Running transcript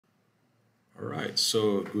Alright,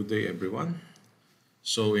 so good day everyone.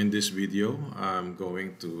 So in this video, I'm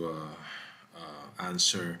going to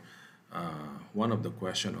answer one of the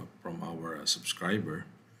question from our subscriber.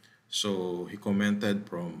 So he commented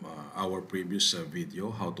from our previous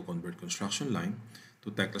video, how to convert construction line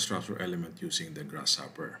to Tekla structure element using the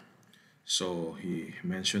Grasshopper. So he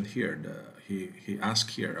mentioned here, he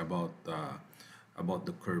asked here about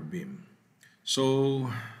the curve beam.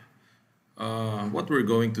 So what we're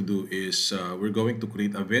going to do is we're going to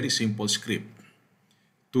create a very simple script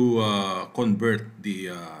to convert the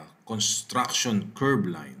construction curb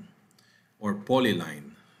line or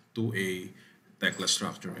polyline to a Tekla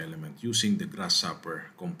structure element using the Grasshopper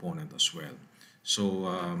component as well. So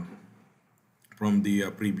from the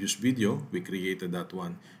previous video, we created that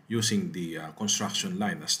one using the construction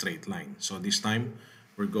line, a straight line. So this time,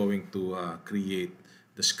 we're going to create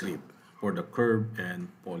the script for the curb and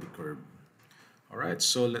polycurb. All right,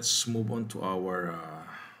 so let's move on to our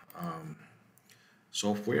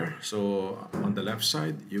software. So on the left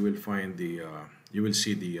side, you will find you will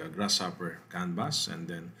see the Grasshopper canvas, and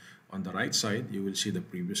then on the right side, you will see the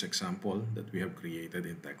previous example that we have created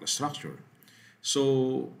in Tekla structure.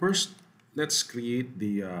 So first, let's create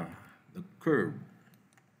the curve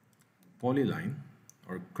polyline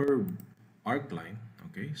or curve arc line.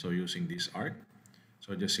 Okay, so using this arc,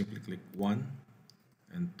 so just simply click 1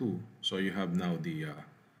 and 2. So you have now the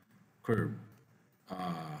curve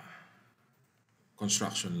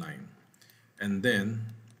construction line. And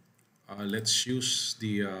then let's use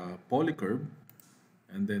the polycurve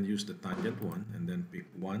and then use the tangent one and then pick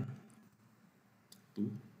 1,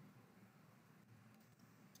 2,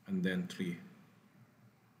 and then 3.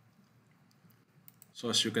 So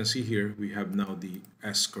as you can see here, we have now the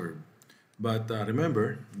S curve. But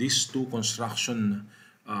remember, these two construction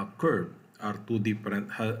curve are two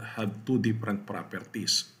different have two different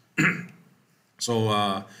properties.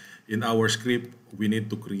 So in our script, we need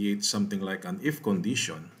to create something like an if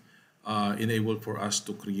condition, enable for us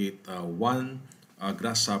to create one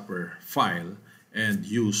Grasshopper file and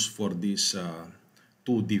use for these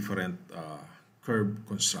two different curve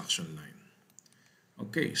construction line.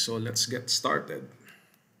 Okay, so let's get started.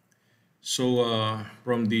 So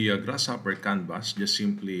from the Grasshopper canvas, just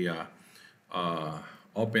simply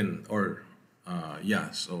open or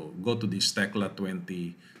so go to this Tekla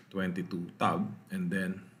 2022 tab and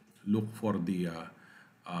then look for the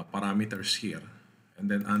parameters here, and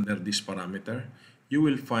then under this parameter you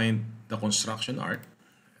will find the construction arc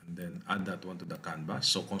and then add that one to the canvas.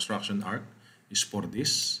 So construction arc is for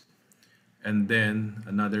this, and then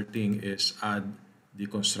another thing is add the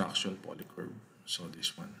construction polycurve, so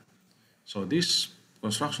this one. So this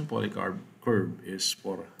construction polycurve curve is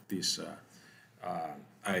for this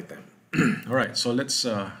item. All right, so let's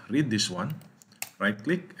read this one. Right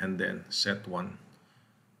click and then set one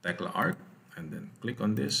Tekla arc and then click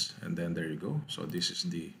on this, and then there you go. So this is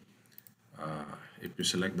the if you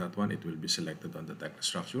select that one, it will be selected on the Tekla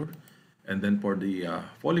structure. And then for the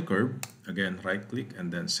polycurve, again right click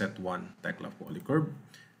and then set one Tekla polycurve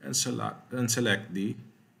and select the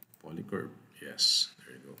polycurve. Yes,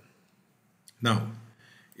 there you go. Now,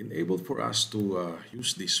 enable for us to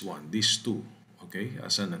use this one, these two, okay,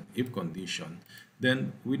 as an if condition.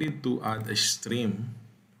 Then we need to add a stream.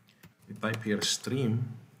 We type here stream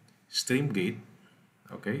gate,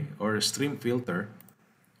 okay, or a stream filter.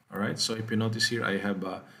 All right, so if you notice here, I have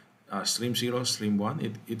stream 0, stream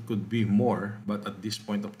 1. It could be more, but at this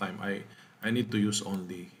point of time, I need to use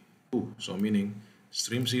only 2. So meaning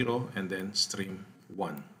stream 0 and then stream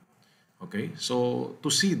 1. Okay, so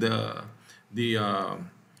to see the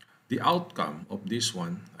outcome of this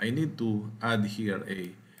one, I need to add here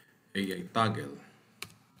a toggle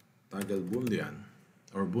Boolean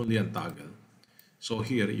or Boolean toggle. So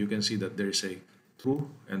here you can see that there's a true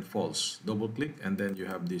and false. Double click and then you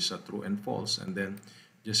have this true and false, and then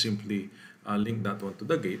just simply link that one to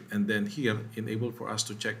the gate, and then here enable for us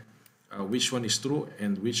to check which one is true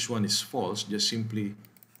and which one is false. Just simply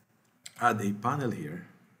add a panel here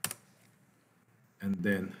and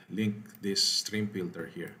then link this stream filter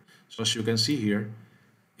here. So as you can see here,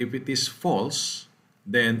 if it is false,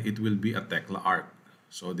 then it will be a Tekla arc.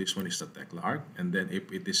 So this one is the Tekla arc, and then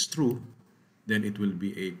if it is true, then it will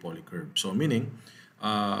be a polycurve. So meaning,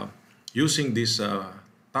 using this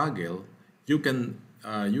toggle, you can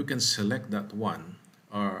select that one,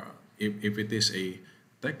 or if it is a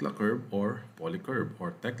Tekla curve or polycurve,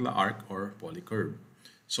 or Tekla arc or polycurve.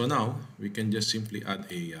 So now we can just simply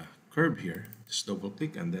add a curve here. Just double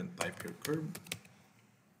click and then type your curve,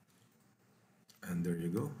 and there you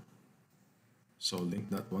go. So link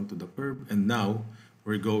that one to the curve, and now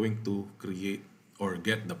we're going to create or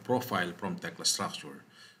get the profile from Tekla structure.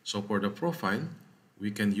 So for the profile,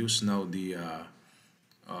 we can use now the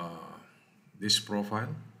this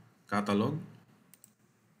profile catalog.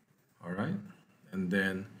 All right, and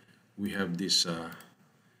then we have this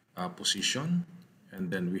position,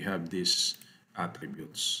 and then we have these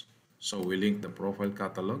attributes. So we link the profile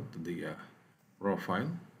catalog to the profile,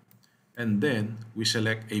 and then we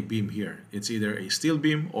select a beam here. It's either a steel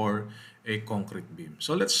beam or a concrete beam.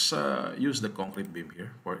 So let's use the concrete beam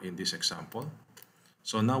here for in this example.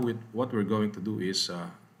 So now what we're going to do is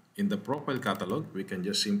in the profile catalog, we can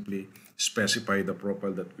just simply specify the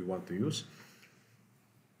profile that we want to use.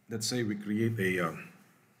 Let's say we create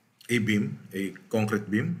a beam, a concrete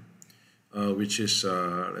beam, which is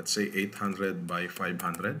let's say 800 by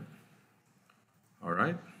 500. All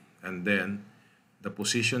right, and then the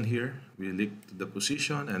position here, we link to the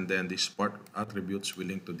position, and then this part attributes, we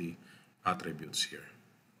link to the attributes here.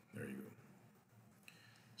 There you go.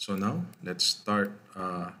 So now let's start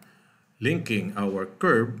linking our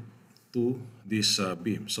curve to this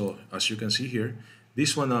beam. So as you can see here,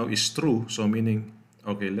 this one now is true, so meaning,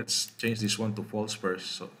 okay, let's change this one to false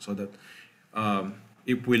first, so that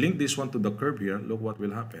if we link this one to the curve here, look what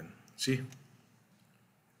will happen. See,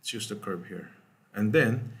 let's use the curve here. And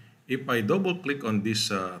then if I double click on this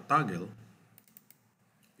toggle,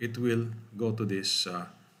 it will go to this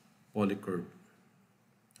polycurve.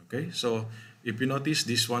 Okay, so if you notice,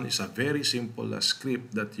 this one is a very simple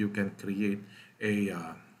script that you can create a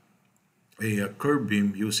curve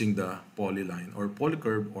beam using the polyline or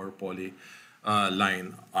polycurve or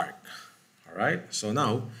polyline arc. All right, so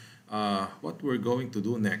now what we're going to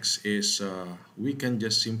do next is we can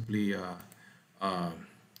just simply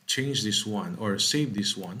change this one or save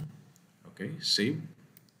this one. Okay, save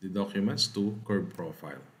the documents to curve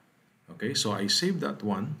profile. Okay, so I save that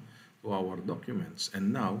one to our documents,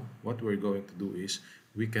 and now what we're going to do is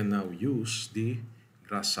we can now use the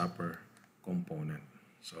Grasshopper component.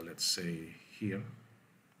 So let's say here,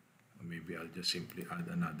 maybe I'll just simply add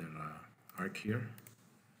another arc here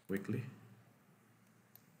quickly,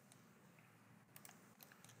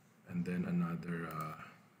 and then another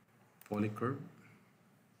polycurve.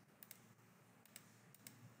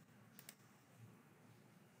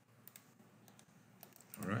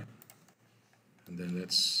 All right, and then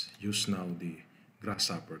let's use now the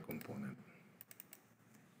Grasshopper component.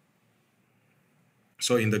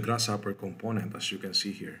 So in the Grasshopper component, as you can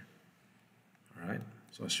see here, all right,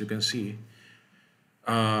 so as you can see,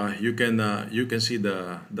 you can see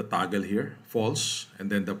the toggle here, false,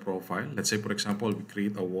 and then the profile. Let's say, for example, we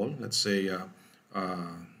create a wall. Let's say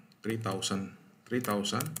 3,000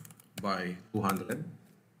 by 200.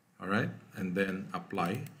 All right, and then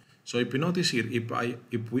apply. So if you notice here,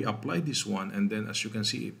 if we apply this one, and then as you can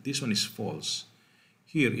see, if this one is false,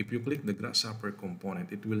 here if you click the Grasshopper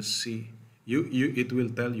component, it will see it will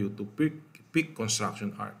tell you to pick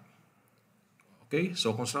construction arc. Okay,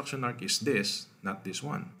 so construction arc is this, not this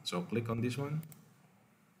one. So click on this one,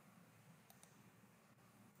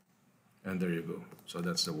 and there you go. So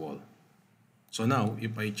that's the wall. So now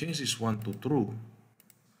if I change this one to true,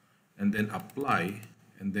 and then apply,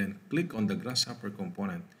 and then click on the Grasshopper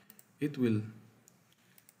component, it will,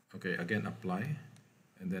 okay, again apply,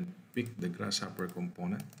 and then pick the Grasshopper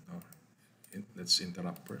component. Let's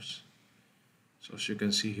interrupt first. So as you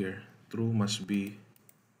can see here, true must be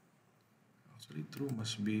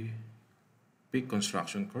pick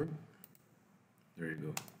construction curve. There you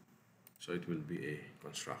go. So it will be a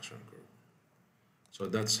construction curve. So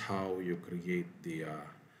that's how you create the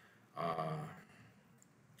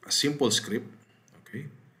a simple script. Okay,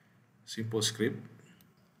 simple script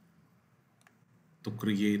to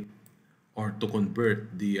create or to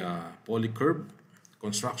convert the polycurve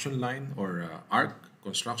construction line or arc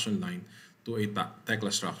construction line to a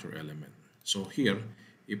Tekla structure element. So here,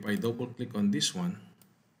 if I double click on this one,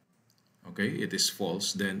 okay, it is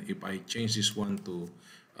false. Then if I change this one to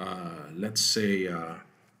let's say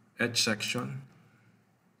edge section,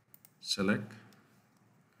 select,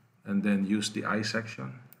 and then use the I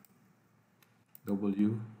section,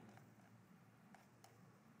 W,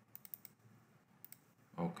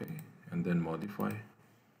 okay, and then modify.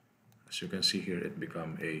 As you can see here, it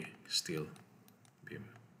become a steel beam.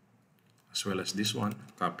 As well as this one,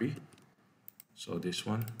 copy. So this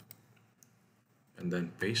one, and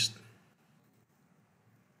then paste,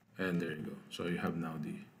 and there you go. So you have now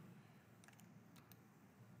the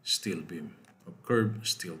steel beam, a curved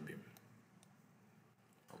steel beam.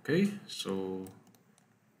 Okay, so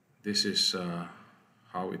this is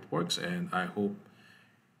how it works, and I hope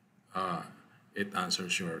it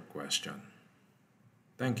answers your question.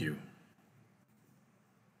 Thank you.